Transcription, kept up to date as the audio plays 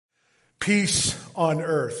Peace on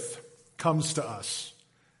earth comes to us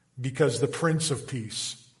because the Prince of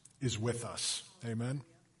Peace is with us. Amen.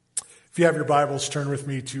 If you have your Bibles, turn with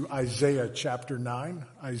me to Isaiah chapter 9.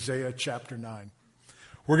 Isaiah chapter 9.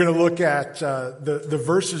 We're going to look at the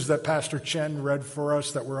verses that Pastor Chen read for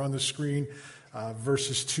us that were on the screen,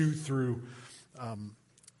 verses 2 through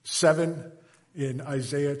 7 in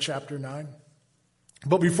Isaiah chapter 9.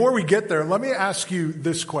 But before we get there, let me ask you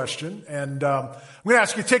this question. And I'm going to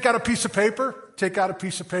ask you to take out a piece of paper,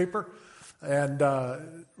 and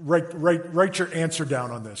write your answer down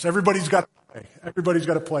on this. Everybody's got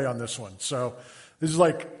to play on this one. So this is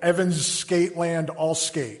like Evans Skateland, all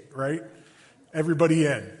skate, right? Everybody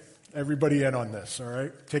in on this, all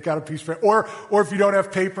right? Take out a piece of paper. Or if you don't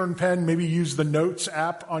have paper and pen, maybe use the Notes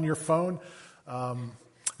app on your phone.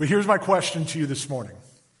 But here's my question to you this morning.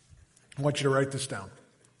 I want you to write this down.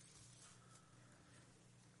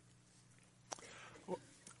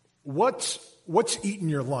 What's eating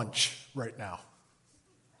your lunch right now?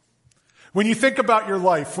 When you think about your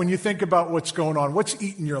life, when you think about what's going on, what's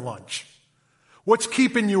eating your lunch? What's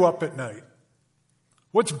keeping you up at night?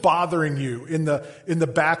 What's bothering you in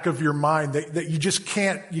the back of your mind that you just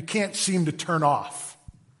can't seem to turn off?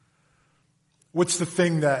 What's the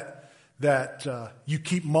thing that you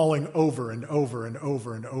keep mulling over and over and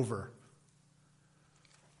over and over?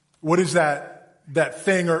 What is that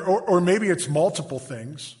thing? Or maybe it's multiple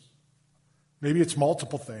things.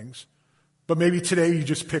 But maybe today you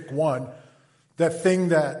just pick one. That thing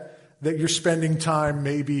that you're spending time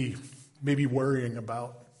maybe worrying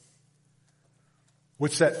about.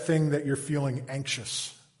 What's that thing that you're feeling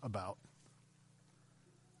anxious about?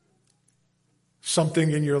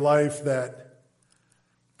 Something in your life that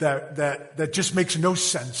just makes no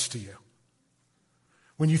sense to you.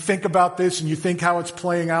 When you think about this and you think how it's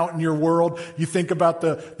playing out in your world, you think about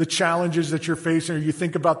the challenges that you're facing, or you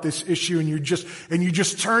think about this issue and you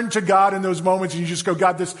just turn to God in those moments and you just go,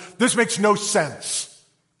 God, this makes no sense.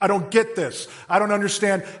 I don't get this. I don't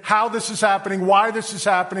understand how this is happening, why this is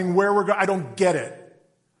happening, where we're going. I don't get it.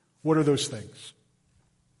 What are those things?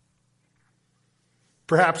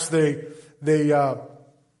 Perhaps they're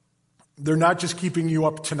not just keeping you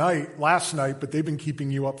up last night, but they've been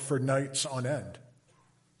keeping you up for nights on end.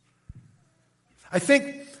 I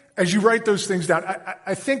think as you write those things down,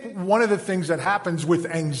 I think one of the things that happens with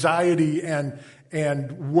anxiety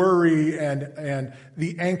and worry and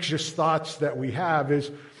the anxious thoughts that we have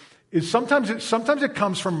is sometimes it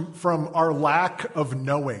comes from our lack of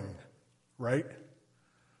knowing, right?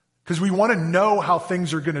 Because we want to know how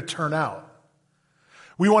things are going to turn out.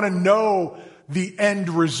 We want to know the end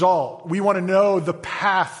result. We want to know the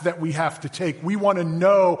path that we have to take. We want to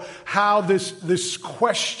know how this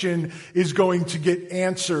question is going to get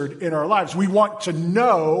answered in our lives. We want to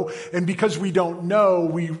know, and because we don't know,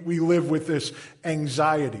 we live with this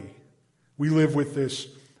anxiety. We live with this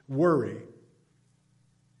worry.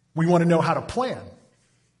 We want to know how to plan.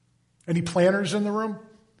 Any planners in the room?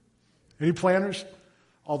 Any planners?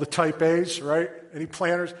 All the type A's, right? Any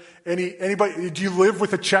planners? Anybody? Do you live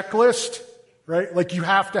with a checklist? Right? Like you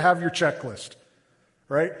have to have your checklist,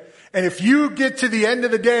 right? And if you get to the end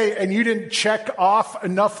of the day and you didn't check off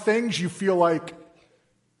enough things, you feel like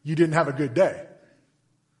you didn't have a good day.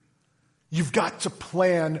 You've got to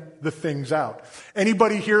plan the things out.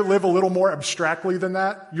 Anybody here live a little more abstractly than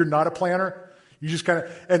that? You're not a planner? You just kind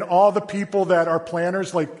of, and all the people that are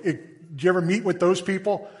planners, do you ever meet with those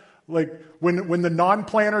people? Like when the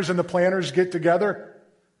non-planners and the planners get together,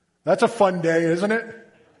 that's a fun day, isn't it?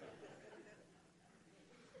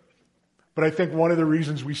 But I think one of the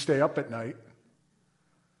reasons we stay up at night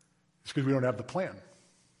is because we don't have the plan.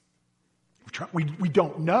 We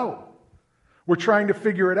don't know. We're trying to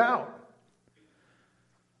figure it out.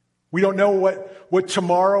 We don't know what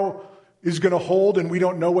tomorrow is going to hold, and we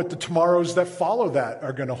don't know what the tomorrows that follow that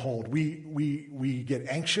are going to hold. We get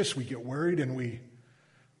anxious, we get worried,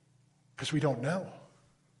 because we don't know.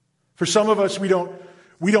 For some of us, we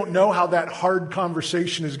don't know how that hard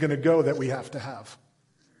conversation is going to go that we have to have.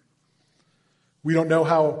 We don't know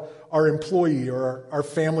how our employee or our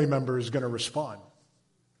family member is going to respond.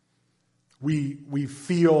 We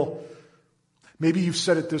feel, maybe you've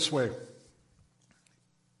said it this way.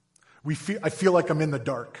 I feel like I'm in the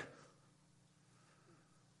dark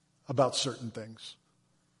about certain things.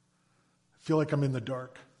 I feel like I'm in the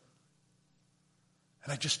dark.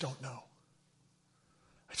 And I just don't know.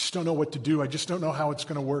 I just don't know what to do. I just don't know how it's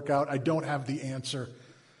going to work out. I don't have the answer.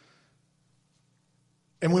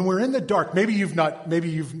 And when we're in the dark, maybe you've not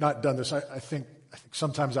done this. I think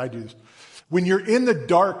sometimes I do this. When you're in the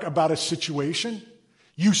dark about a situation,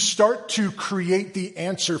 you start to create the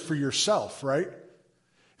answer for yourself, right?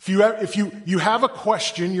 If you have a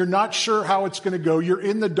question, you're not sure how it's going to go, you're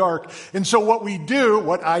in the dark. And so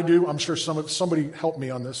what I do, I'm sure somebody help me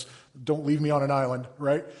on this. Don't leave me on an island,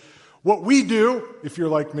 right? What we do, if you're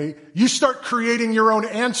like me, you start creating your own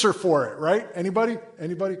answer for it, right? Anybody?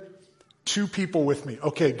 2 people with me.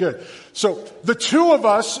 Okay, good. So the 2 of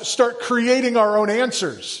us start creating our own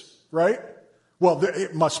answers, right? Well,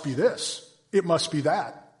 it must be this. It must be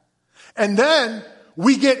that. And then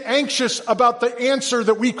we get anxious about the answer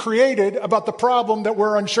that we created about the problem that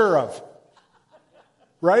we're unsure of.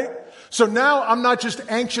 Right? So now I'm not just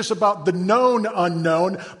anxious about the known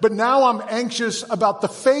unknown, but now I'm anxious about the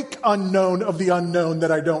fake unknown of the unknown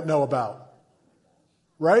that I don't know about.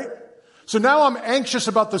 Right? So now I'm anxious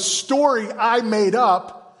about the story I made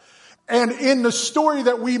up, and in the story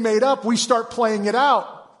that we made up, we start playing it out,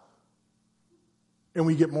 and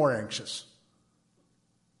we get more anxious.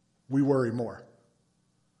 We worry more.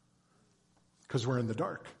 Because we're in the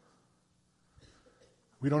dark.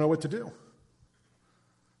 We don't know what to do.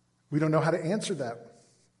 We don't know how to answer that.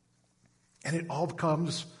 And it all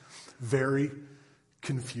becomes very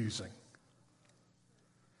confusing.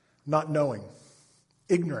 Not knowing.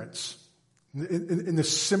 Ignorance. In the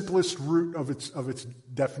simplest root of its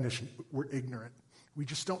definition, we're ignorant. We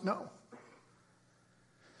just don't know.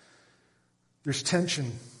 There's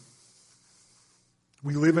tension.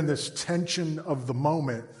 We live in this tension of the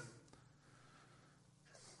moment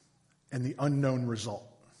and the unknown result.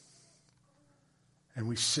 And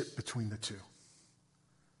we sit between the two.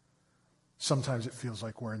 Sometimes it feels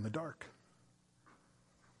like we're in the dark.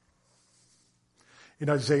 In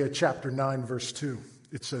Isaiah chapter 9, verse 2,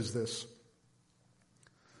 it says this: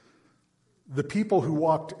 "The people who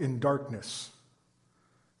walked in darkness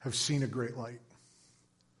have seen a great light.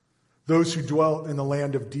 Those who dwelt in the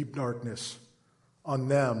land of deep darkness, on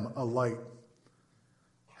them a light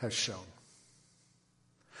has shone."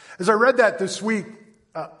 As I read that this week,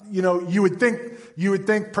 you would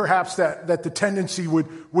think perhaps that the tendency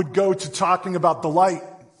would go to talking about the light.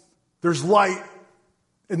 There's light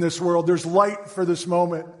in this world. There's light for this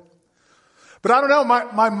moment. But I don't know,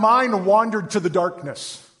 my mind wandered to the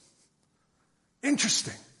darkness.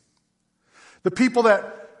 Interesting. The people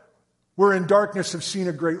that were in darkness have seen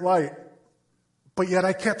a great light. But yet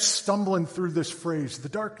I kept stumbling through this phrase, the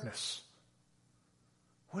darkness.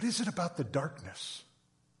 What is it about the darkness?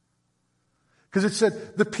 Because it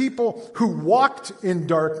said, the people who walked in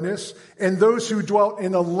darkness and those who dwelt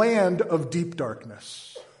in a land of deep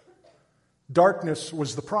darkness. Darkness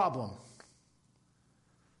was the problem.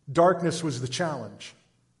 Darkness was the challenge.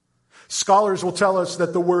 Scholars will tell us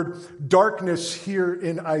that the word darkness here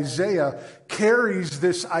in Isaiah carries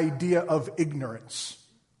this idea of ignorance.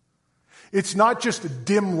 It's not just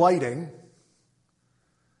dim lighting,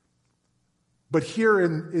 but here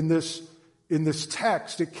in this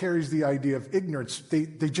text, it carries the idea of ignorance.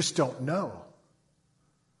 They just don't know.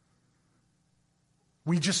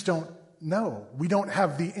 We just don't know. We don't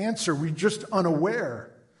have the answer. We're just unaware.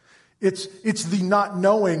 It's the not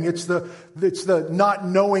knowing. It's the not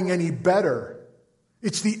knowing any better.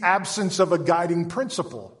 It's the absence of a guiding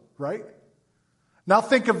principle, right? Now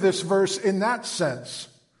think of this verse in that sense.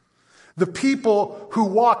 The people who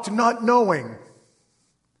walked not knowing.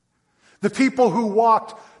 The people who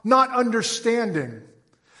walked not understanding.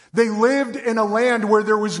 They lived in a land where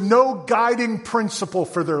there was no guiding principle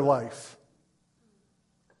for their life.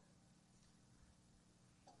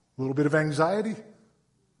 A little bit of anxiety,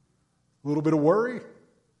 a little bit of worry, a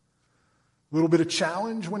little bit of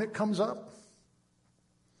challenge when it comes up.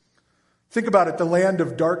 Think about it, the land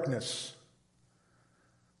of darkness.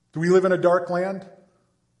 Do we live in a dark land?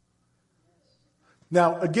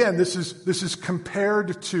 Now, again, this is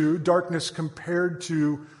compared to darkness compared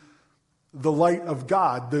to the light of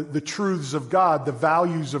God, the truths of God, the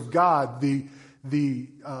values of God, the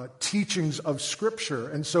teachings of Scripture.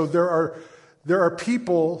 And so there are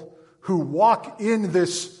people who walk in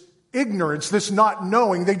this ignorance, this not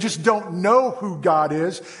knowing. They just don't know who God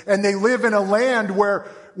is, and they live in a land where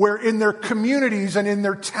in their communities and in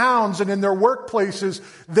their towns and in their workplaces,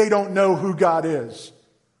 they don't know who God is.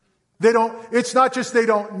 It's not just they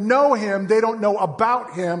don't know Him, they don't know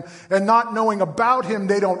about Him. And not knowing about Him,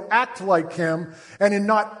 they don't act like Him. And in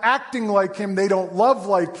not acting like Him, they don't love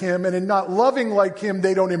like Him. And in not loving like Him,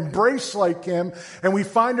 they don't embrace like Him. And we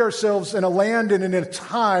find ourselves in a land and in a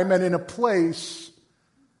time and in a place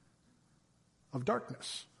of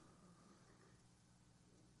darkness.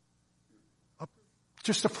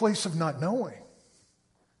 Just a place of not knowing.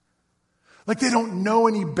 Like they don't know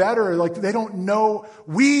any better. Like they don't know.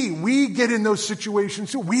 We get in those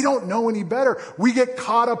situations too. We don't know any better. We get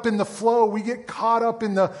caught up in the flow. We get caught up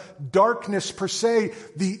in the darkness per se,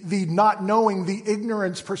 the not knowing, the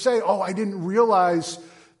ignorance per se. Oh, I didn't realize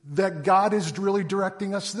that God is really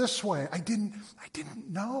directing us this way. I didn't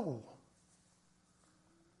know.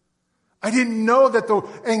 I didn't know that the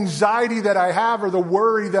anxiety that I have or the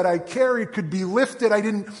worry that I carry could be lifted. I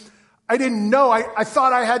didn't know. I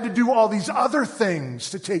thought I had to do all these other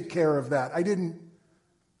things to take care of that. I didn't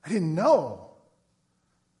know.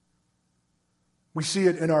 We see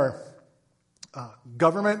it in our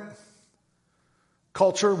government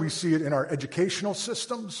culture. We see it in our educational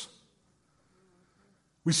systems.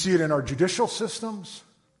 We see it in our judicial systems.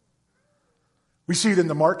 We see it in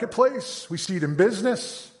the marketplace. We see it in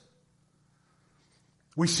business.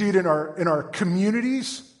 We see it in our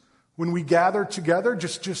communities when we gather together.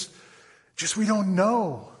 Just we don't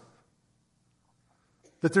know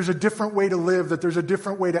that there's a different way to live, that there's a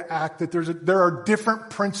different way to act, that there are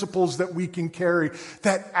different principles that we can carry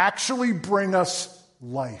that actually bring us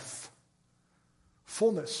life,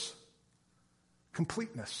 fullness,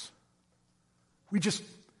 completeness.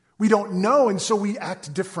 We don't know, and so we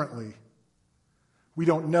act differently. We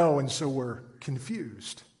don't know, and so we're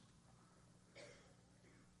confused.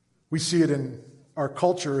 We see it in our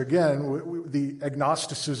culture again. The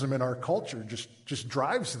agnosticism in our culture just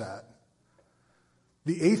drives that.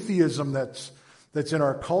 The atheism that's in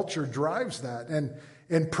our culture drives that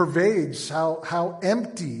and pervades how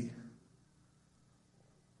empty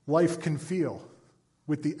life can feel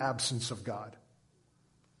with the absence of God.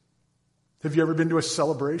 Have you ever been to a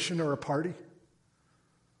celebration or a party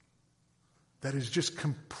that is just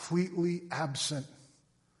completely absent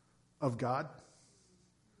of God?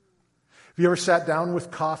 Have you ever sat down with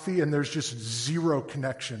coffee and there's just zero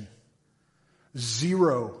connection,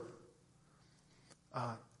 zero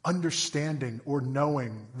understanding or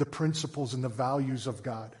knowing the principles and the values of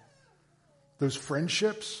God? Those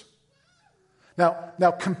friendships.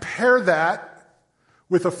 Now compare that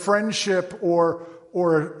with a friendship or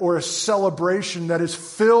a celebration that is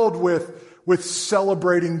filled with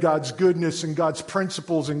celebrating God's goodness and God's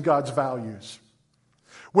principles and God's values.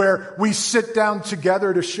 Where we sit down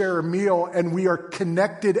together to share a meal and we are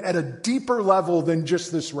connected at a deeper level than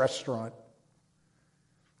just this restaurant.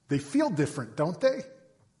 They feel different, don't they?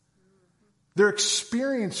 They're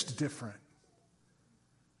experienced different.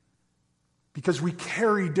 Because we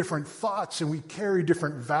carry different thoughts and we carry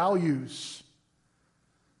different values.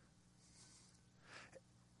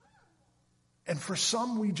 And for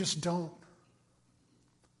some, we just don't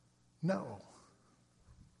know.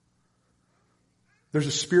 There's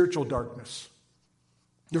a spiritual darkness.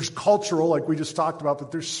 There's cultural, like we just talked about, but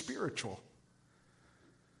there's spiritual.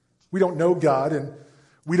 We don't know God, and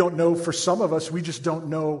we don't know, for some of us, we just don't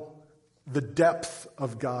know the depth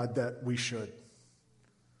of God that we should.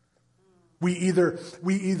 We either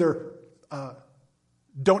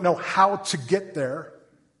don't know how to get there,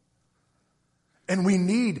 and we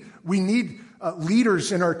need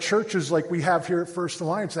leaders in our churches like we have here at First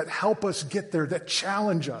Alliance that help us get there, that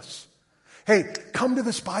challenge us. Hey, come to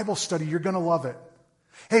this Bible study. You're going to love it.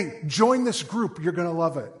 Hey, join this group. You're going to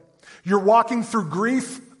love it. You're walking through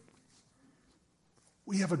grief.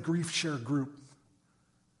 We have a grief share group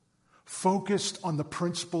focused on the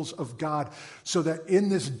principles of God so that in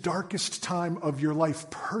this darkest time of your life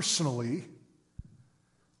personally,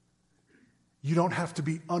 you don't have to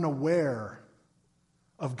be unaware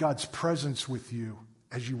of God's presence with you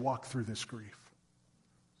as you walk through this grief.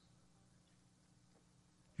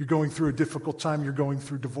 You're going through a difficult time. You're going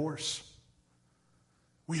through divorce.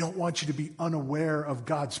 We don't want you to be unaware of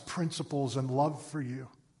God's principles and love for you.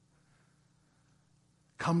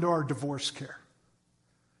 Come to our divorce care.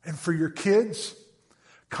 And for your kids,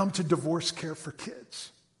 come to divorce care for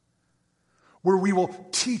kids, where we will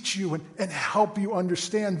teach you and help you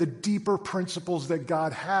understand the deeper principles that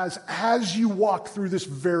God has as you walk through this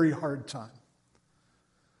very hard time.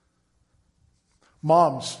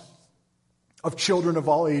 Moms of children of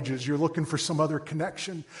all ages, you're looking for some other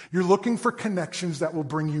connection. You're looking for connections that will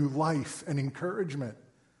bring you life and encouragement.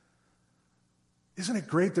 Isn't it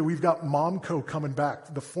great that we've got MomCo coming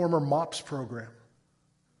back, the former MOPS program?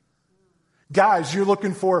 Guys, you're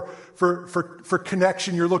looking for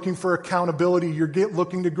connection. You're looking for accountability. You're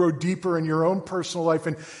looking to grow deeper in your own personal life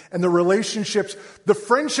and the relationships, the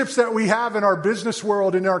friendships that we have in our business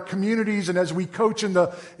world, in our communities, and as we coach in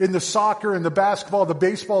the soccer and the basketball, the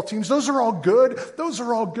baseball teams. Those are all good. Those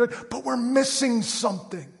are all good. But we're missing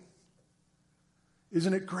something.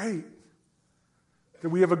 Isn't it great that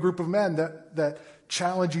we have a group of men that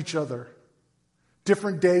challenge each other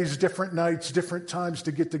Different days, different nights, different times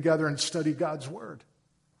to get together and study God's Word.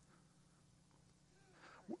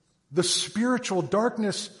 The spiritual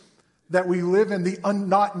darkness that we live in,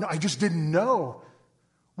 I just didn't know.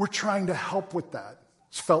 We're trying to help with that.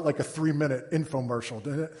 It felt like a 3-minute infomercial,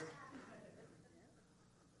 didn't it?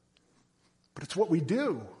 But it's what we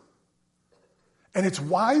do. And it's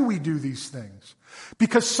why we do these things.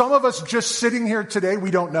 Because some of us just sitting here today,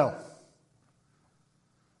 we don't know.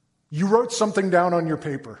 You wrote something down on your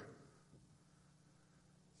paper.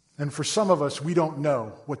 And for some of us, we don't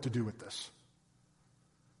know what to do with this.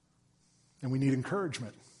 And we need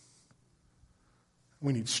encouragement.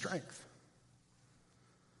 We need strength.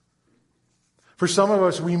 For some of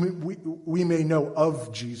us, we may know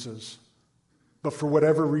of Jesus, but for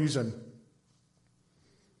whatever reason,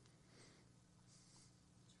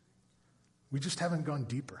 we just haven't gone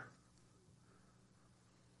deeper.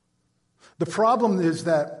 The problem is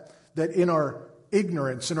that in our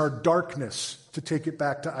ignorance, in our darkness, to take it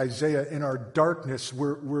back to Isaiah, in our darkness,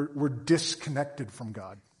 we're disconnected from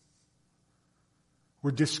God. We're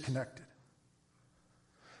disconnected.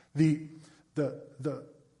 The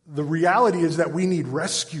reality is that we need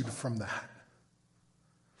rescued from that.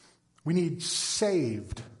 We need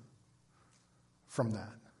saved from that.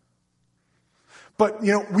 But,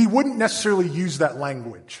 we wouldn't necessarily use that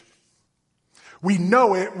language. We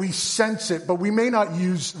know it, we sense it, but we may not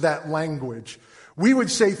use that language. We would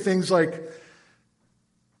say things like,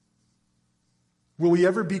 will we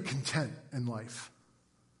ever be content in life?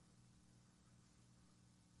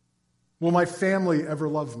 Will my family ever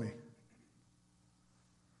love me?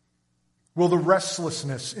 Will the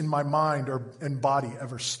restlessness in my mind and body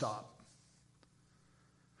ever stop?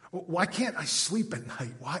 Why can't I sleep at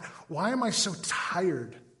night? Why am I so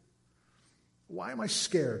tired? Why am I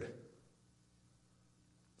scared?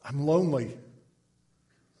 I'm lonely.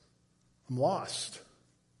 I'm lost.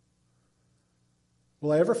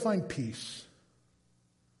 Will I ever find peace?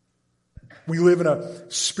 We live in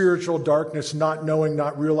a spiritual darkness, not knowing,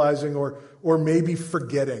 not realizing, or maybe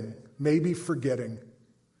forgetting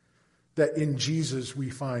that in Jesus we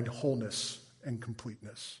find wholeness and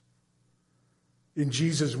completeness. In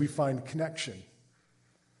Jesus we find connection,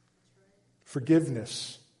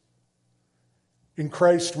 forgiveness. In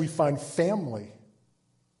Christ we find family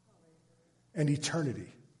and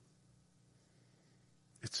eternity.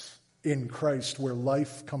 It's in Christ where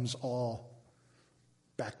life comes all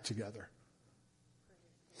back together.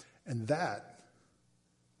 And that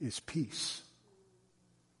is peace.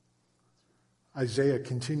 Isaiah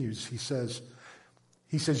continues. He says,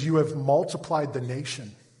 you have multiplied the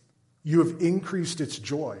nation. You have increased its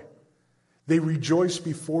joy. They rejoice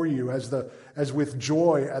before you as with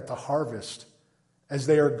joy at the harvest, as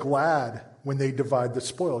they are glad when they divide the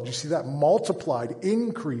spoil. Do you see that? Multiplied,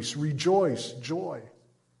 increase, rejoice, joy.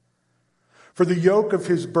 For the yoke of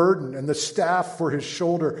his burden and the staff for his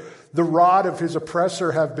shoulder, the rod of his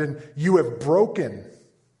oppressor you have broken.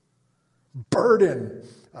 Burden,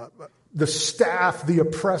 the staff, the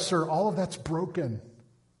oppressor, all of that's broken.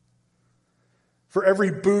 For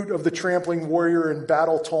every boot of the trampling warrior in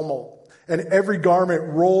battle tumult, and every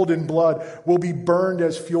garment rolled in blood will be burned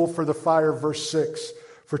as fuel for the fire. Verse 6,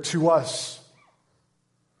 for to us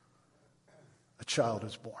a child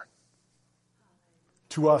is born.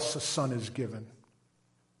 To us a son is given.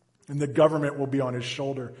 And the government will be on his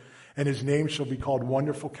shoulder, and his name shall be called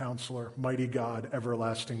Wonderful Counselor, Mighty God,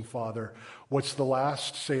 Everlasting Father. What's the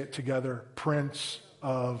last? Say it together. Prince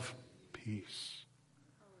of Peace.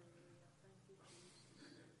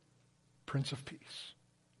 Prince of Peace.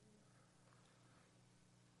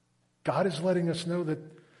 God is letting us know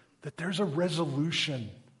that there's a resolution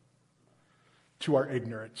to our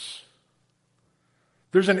ignorance.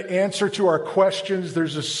 There's an answer to our questions.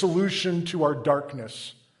 There's a solution to our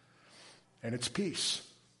darkness. And it's peace.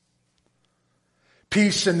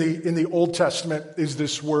 Peace in the Old Testament is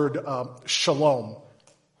this word shalom.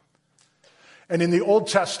 And in the Old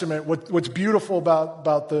Testament, what's beautiful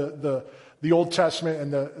about the Old Testament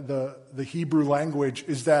and the Hebrew language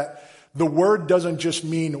is that the word doesn't just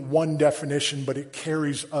mean one definition, but it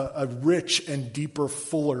carries a rich and deeper,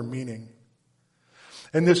 fuller meaning.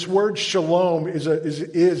 And this word shalom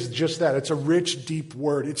is just that. It's a rich, deep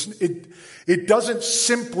word. It doesn't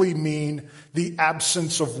simply mean the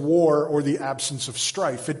absence of war or the absence of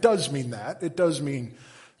strife. It does mean that. It does mean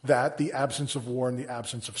that, the absence of war and the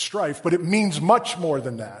absence of strife. But it means much more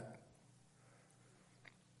than that.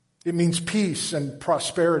 It means peace and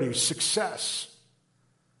prosperity, success,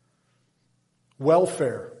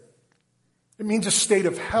 welfare. It means a state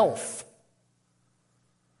of health.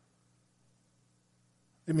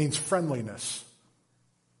 It means friendliness,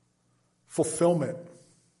 fulfillment,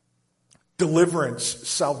 deliverance,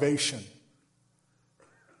 salvation,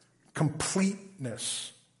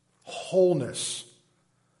 completeness, wholeness,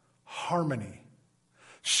 harmony.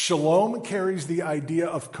 Shalom carries the idea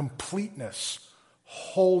of completeness,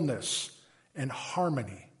 wholeness, and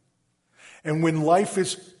harmony. And when life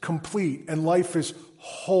is complete and life is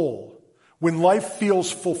whole, when life feels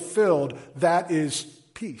fulfilled, that is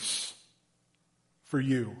peace for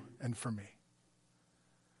you and for me.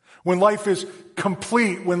 When life is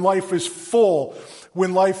complete, when life is full,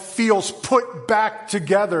 when life feels put back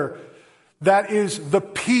together, that is the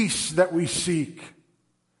peace that we seek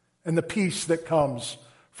and the peace that comes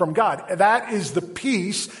from God. That is the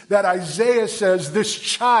peace that Isaiah says this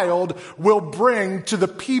child will bring to the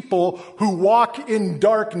people who walk in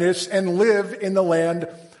darkness and live in the land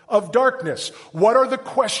of darkness. What are the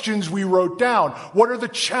questions we wrote down? What are the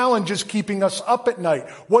challenges keeping us up at night?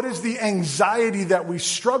 What is the anxiety that we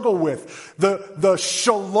struggle with? The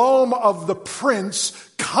shalom of the Prince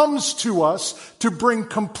comes to us to bring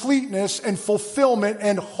completeness and fulfillment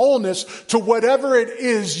and wholeness to whatever it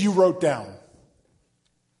is you wrote down.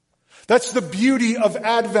 That's the beauty of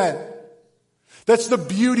Advent. That's the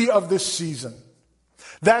beauty of this season.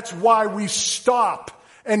 That's why we stop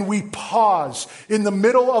and we pause in the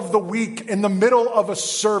middle of the week, in the middle of a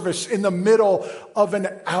service, in the middle of an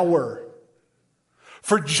hour,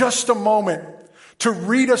 for just a moment to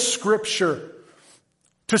read a scripture,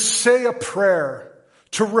 to say a prayer,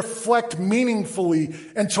 to reflect meaningfully,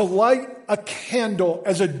 and to light a candle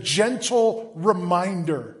as a gentle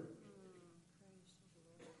reminder.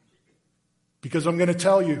 Because I'm going to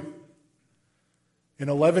tell you, in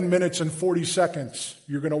 11 minutes and 40 seconds,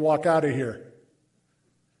 you're going to walk out of here.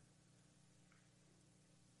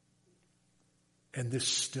 And this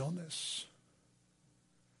stillness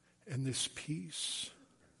and this peace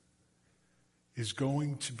is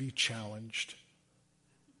going to be challenged.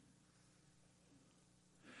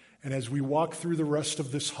 And as we walk through the rest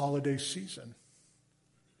of this holiday season,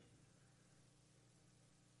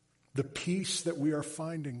 the peace that we are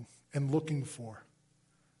finding and looking for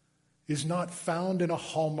is not found in a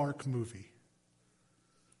Hallmark movie.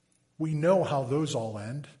 We know how those all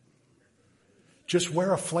end. Just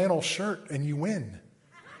wear a flannel shirt and you win.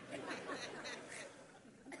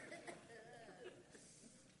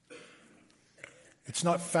 It's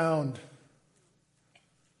not found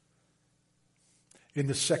in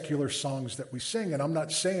the secular songs that we sing. And I'm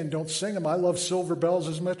not saying don't sing them. I love Silver Bells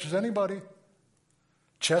as much as anybody.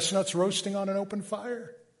 Chestnuts roasting on an open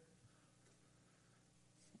fire.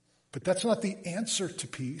 But that's not the answer to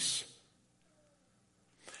peace.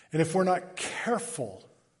 And if we're not careful,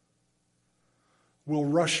 we'll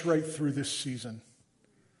rush right through this season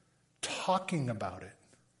talking about it,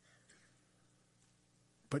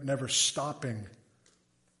 but never stopping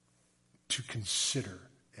to consider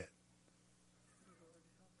it.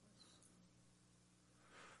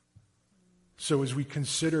 So as we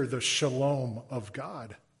consider the shalom of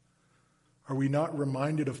God, are we not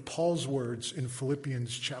reminded of Paul's words in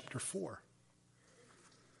Philippians chapter 4?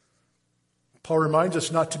 Paul reminds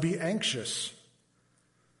us not to be anxious.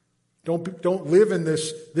 Don't live in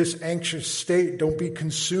this anxious state. Don't be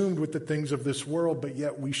consumed with the things of this world, but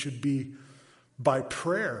yet we should be, by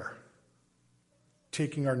prayer,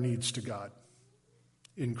 taking our needs to God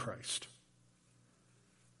in Christ.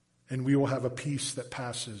 And we will have a peace that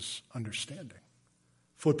passes understanding.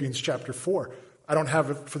 Philippians chapter 4. I don't have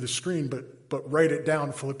it for the screen, but write it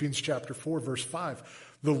down. Philippians chapter 4, verse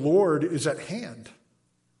 5. The Lord is at hand.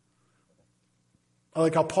 I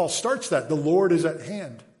like how Paul starts that. The Lord is at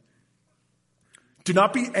hand. Do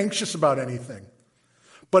not be anxious about anything,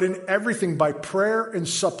 but in everything by prayer and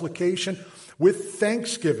supplication with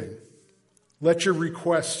thanksgiving, let your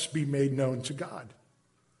requests be made known to God.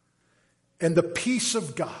 And the peace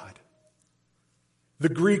of God, the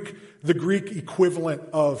Greek equivalent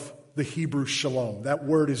of the Hebrew shalom. That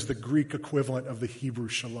word is the Greek equivalent of the Hebrew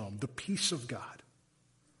shalom. The peace of God.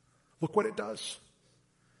 Look what it does.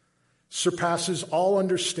 Surpasses all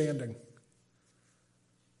understanding.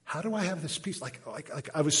 How do I have this peace? Like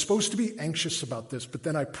I was supposed to be anxious about this, but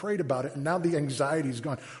then I prayed about it, and now the anxiety is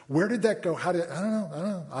gone. Where did that go? I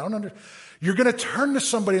don't know. You're going to turn to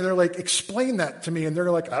somebody, and they're like, explain that to me. And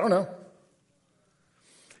they're like, I don't know.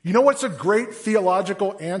 You know what's a great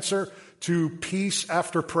theological answer to peace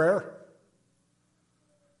after prayer?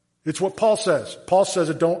 It's what Paul says. Paul says,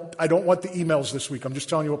 I don't want the emails this week. I'm just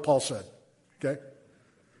telling you what Paul said. Okay?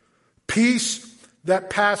 Peace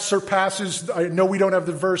that surpasses, I know we don't have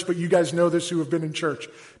the verse, but you guys know this who have been in church.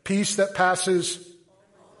 Peace that passes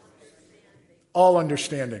all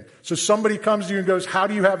understanding. So somebody comes to you and goes, how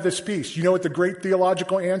do you have this peace? You know what the great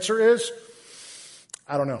theological answer is?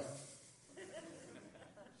 I don't know.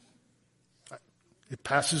 It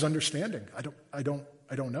passes understanding. I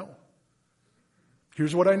don't know.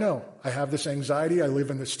 Here's what I know. I have this anxiety. I live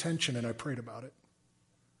in this tension, and I prayed about it.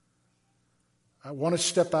 I want to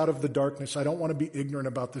step out of the darkness. I don't want to be ignorant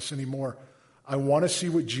about this anymore. I want to see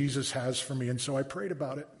what Jesus has for me, and so I prayed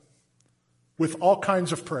about it with all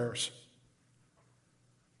kinds of prayers.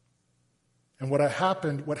 And what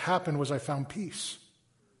happened was I found peace.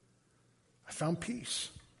 I found peace.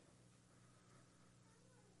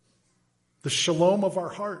 The shalom of our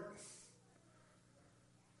heart,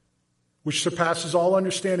 which surpasses all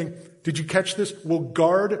understanding. Did you catch this? Will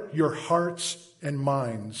guard your hearts and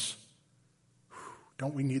minds.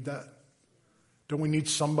 Don't we need that? Don't we need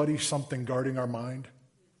something guarding our mind?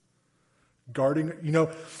 Guarding,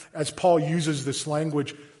 as Paul uses this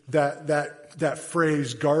language, that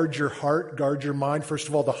phrase, guard your heart, guard your mind. First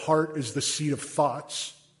of all, the heart is the seat of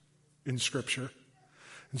thoughts in Scripture.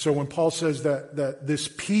 And so when Paul says that this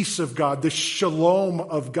peace of God, this shalom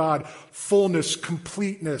of God, fullness,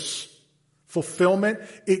 completeness, fulfillment,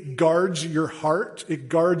 it guards your heart, it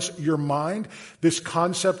guards your mind. This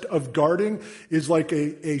concept of guarding is like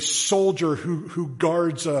a soldier who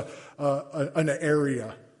guards an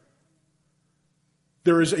area.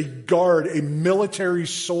 There is a guard, a military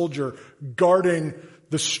soldier guarding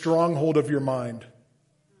the stronghold of your mind.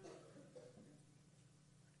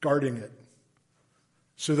 Guarding it.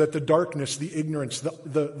 So that the darkness, the ignorance,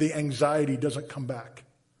 the anxiety doesn't come back.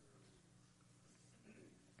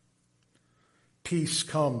 Peace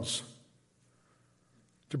comes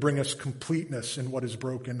to bring us completeness in what is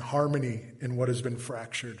broken, harmony in what has been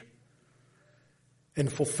fractured,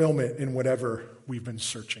 and fulfillment in whatever we've been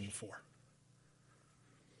searching for.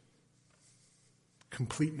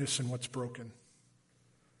 Completeness in what's broken,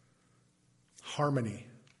 harmony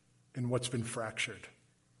in what's been fractured,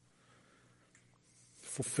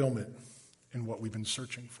 fulfillment in what we've been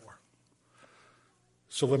searching for.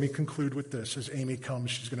 So let me conclude with this. As Amy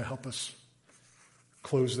comes, she's going to help us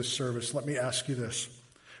close this service. Let me ask you this.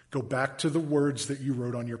 Go back to the words that you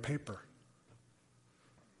wrote on your paper,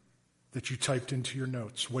 that you typed into your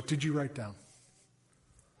notes. What did you write down?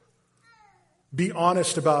 Be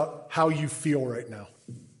honest about how you feel right now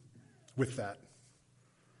with that.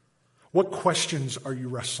 What questions are you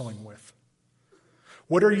wrestling with?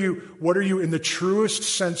 What are you in the truest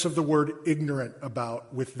sense of the word ignorant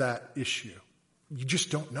about with that issue? You just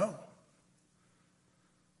don't know.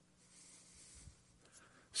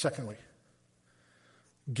 Secondly,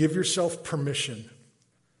 give yourself permission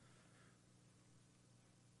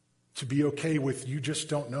to be okay with you just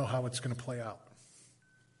don't know how it's going to play out.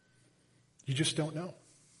 You just don't know.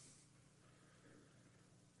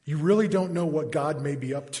 You really don't know what God may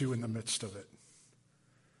be up to in the midst of it.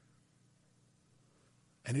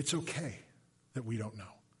 And it's okay that we don't know.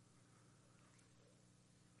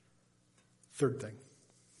 Third thing,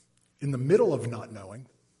 in the middle of not knowing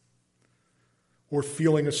or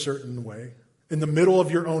feeling a certain way, in the middle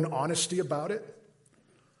of your own honesty about it,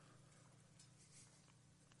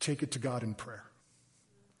 take it to God in prayer.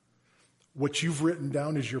 What you've written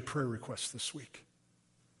down is your prayer request this week.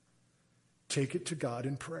 Take it to God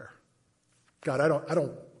in prayer. God, I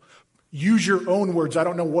don't use your own words. I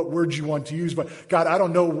don't know what words you want to use, but God, I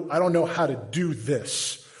don't know how to do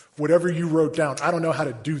this. Whatever you wrote down, I don't know how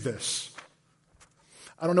to do this.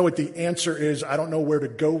 I don't know what the answer is. I don't know where to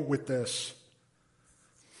go with this.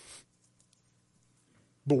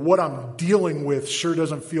 But what I'm dealing with sure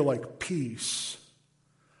doesn't feel like peace.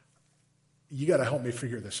 You got to help me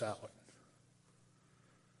figure this out.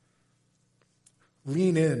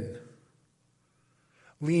 Lean in.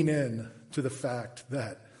 Lean in to the fact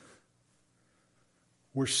that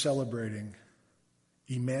we're celebrating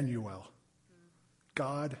Emmanuel.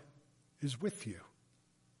 God is with you.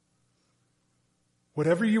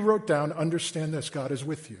 Whatever you wrote down, understand this, God is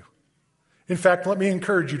with you. In fact, let me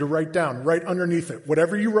encourage you to write down, right underneath it.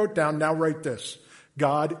 Whatever you wrote down, now write this.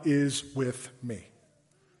 God is with me.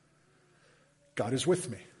 God is with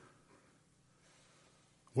me.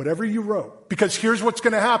 Whatever you wrote. Because here's what's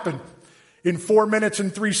going to happen. In 4 minutes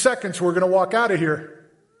and 3 seconds, we're going to walk out of here.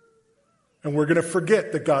 And we're going to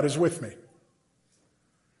forget that God is with me.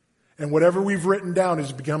 And whatever we've written down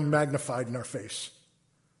has become magnified in our face.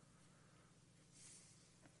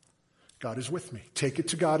 God is with me. Take it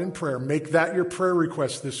to God in prayer. Make that your prayer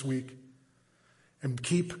request this week. And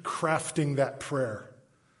keep crafting that prayer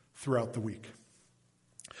throughout the week.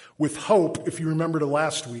 With hope, if you remember to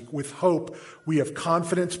last week, with hope, we have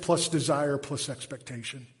confidence plus desire plus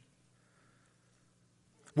expectation.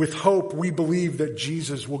 With hope, we believe that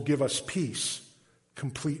Jesus will give us peace,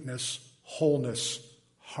 completeness, wholeness,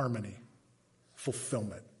 harmony,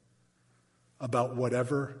 fulfillment about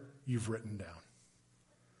whatever you've written down.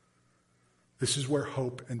 This is where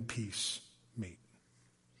hope and peace meet.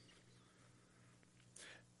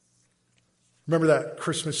 Remember that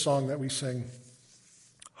Christmas song that we sing?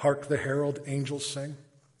 Hark the herald angels sing.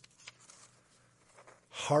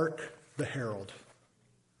 Hark the herald.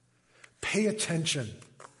 Pay attention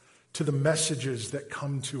to the messages that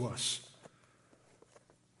come to us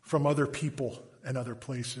from other people and other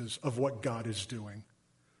places of what God is doing.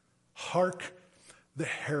 Hark the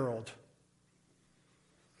herald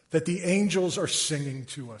that the angels are singing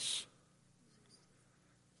to us.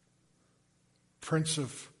 Prince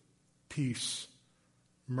of Peace,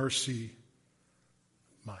 mercy,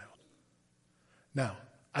 mild. Now,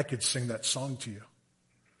 I could sing that song to you,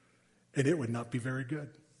 and it would not be very good.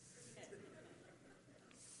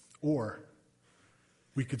 Or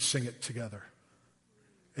we could sing it together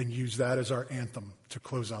and use that as our anthem to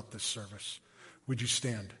close out this service. Would you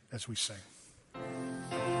stand as we sing?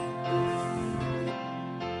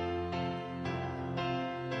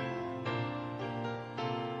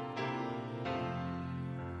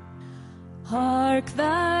 Hark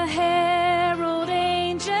the herald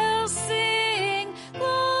angels sing,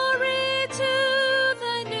 glory to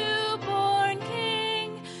the newborn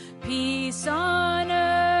King, peace on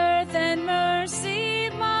earth and mercy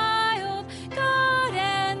mild, God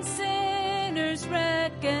and sinners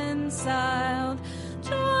reconciled.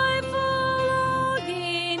 Joyful all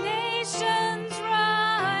ye nations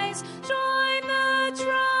rise, join the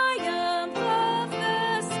triumph of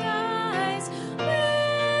the skies,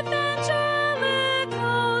 with angelic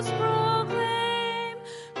hosts proclaim,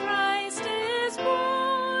 Christ is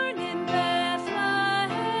born in Bethlehem.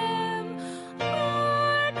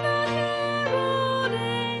 Hark the herald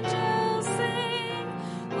angels sing,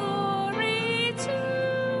 glory to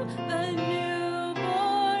the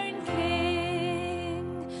newborn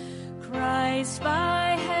King. Christ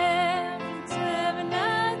by heaven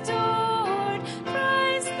adored,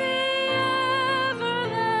 Christ the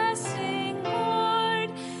everlasting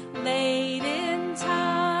Lord. Late in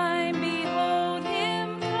time, behold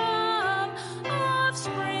him come,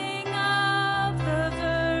 offspring of the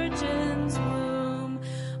Virgin's womb.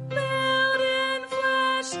 Veiled in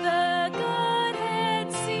flesh, the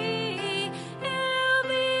Godhead see, hail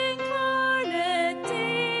the incarnate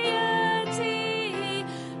deity.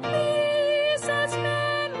 Please as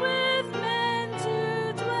men with men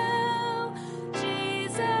to dwell,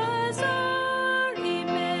 Jesus our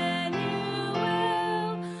Emmanuel.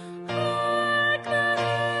 Hark the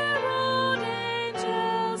herald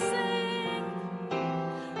angels sing,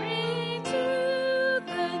 glory to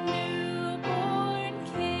the newborn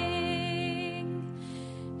King.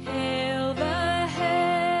 Hail the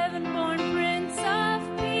heaven-born Prince of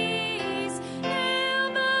Peace, hail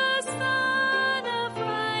the Son of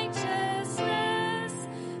Righteousness.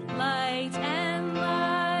 Light and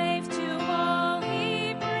life to all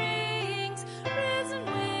he brings, risen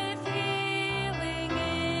with healing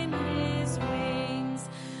in his wings.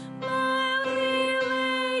 While he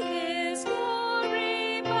lay his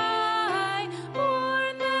glory by,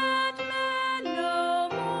 born that man no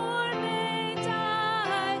more may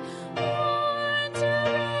die, born to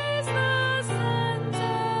raise the sons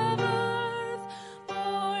of earth,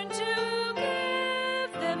 born to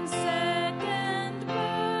give them second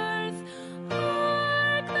birth.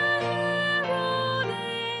 Hark the herald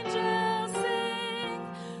angels sing,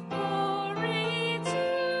 glory to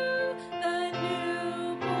the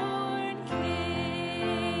newborn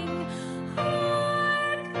King.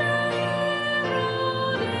 Hark the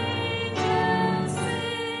herald angels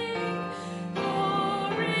sing,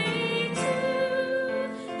 glory to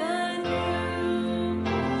the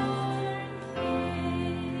newborn King.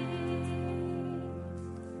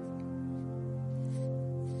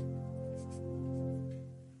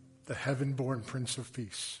 The heaven-born Prince of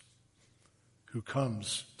Peace, who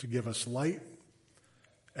comes to give us light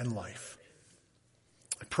and life.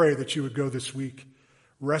 I pray that you would go this week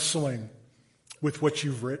wrestling with what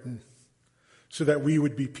you've written, so that we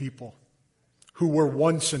would be people who were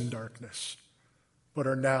once in darkness, but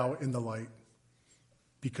are now in the light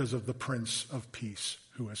because of the Prince of Peace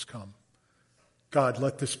who has come. God,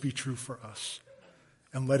 let this be true for us,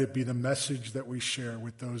 and let it be the message that we share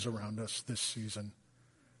with those around us this season.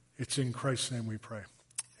 It's in Christ's name we pray.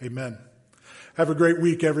 Amen. Have a great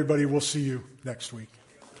week, everybody. We'll see you next week.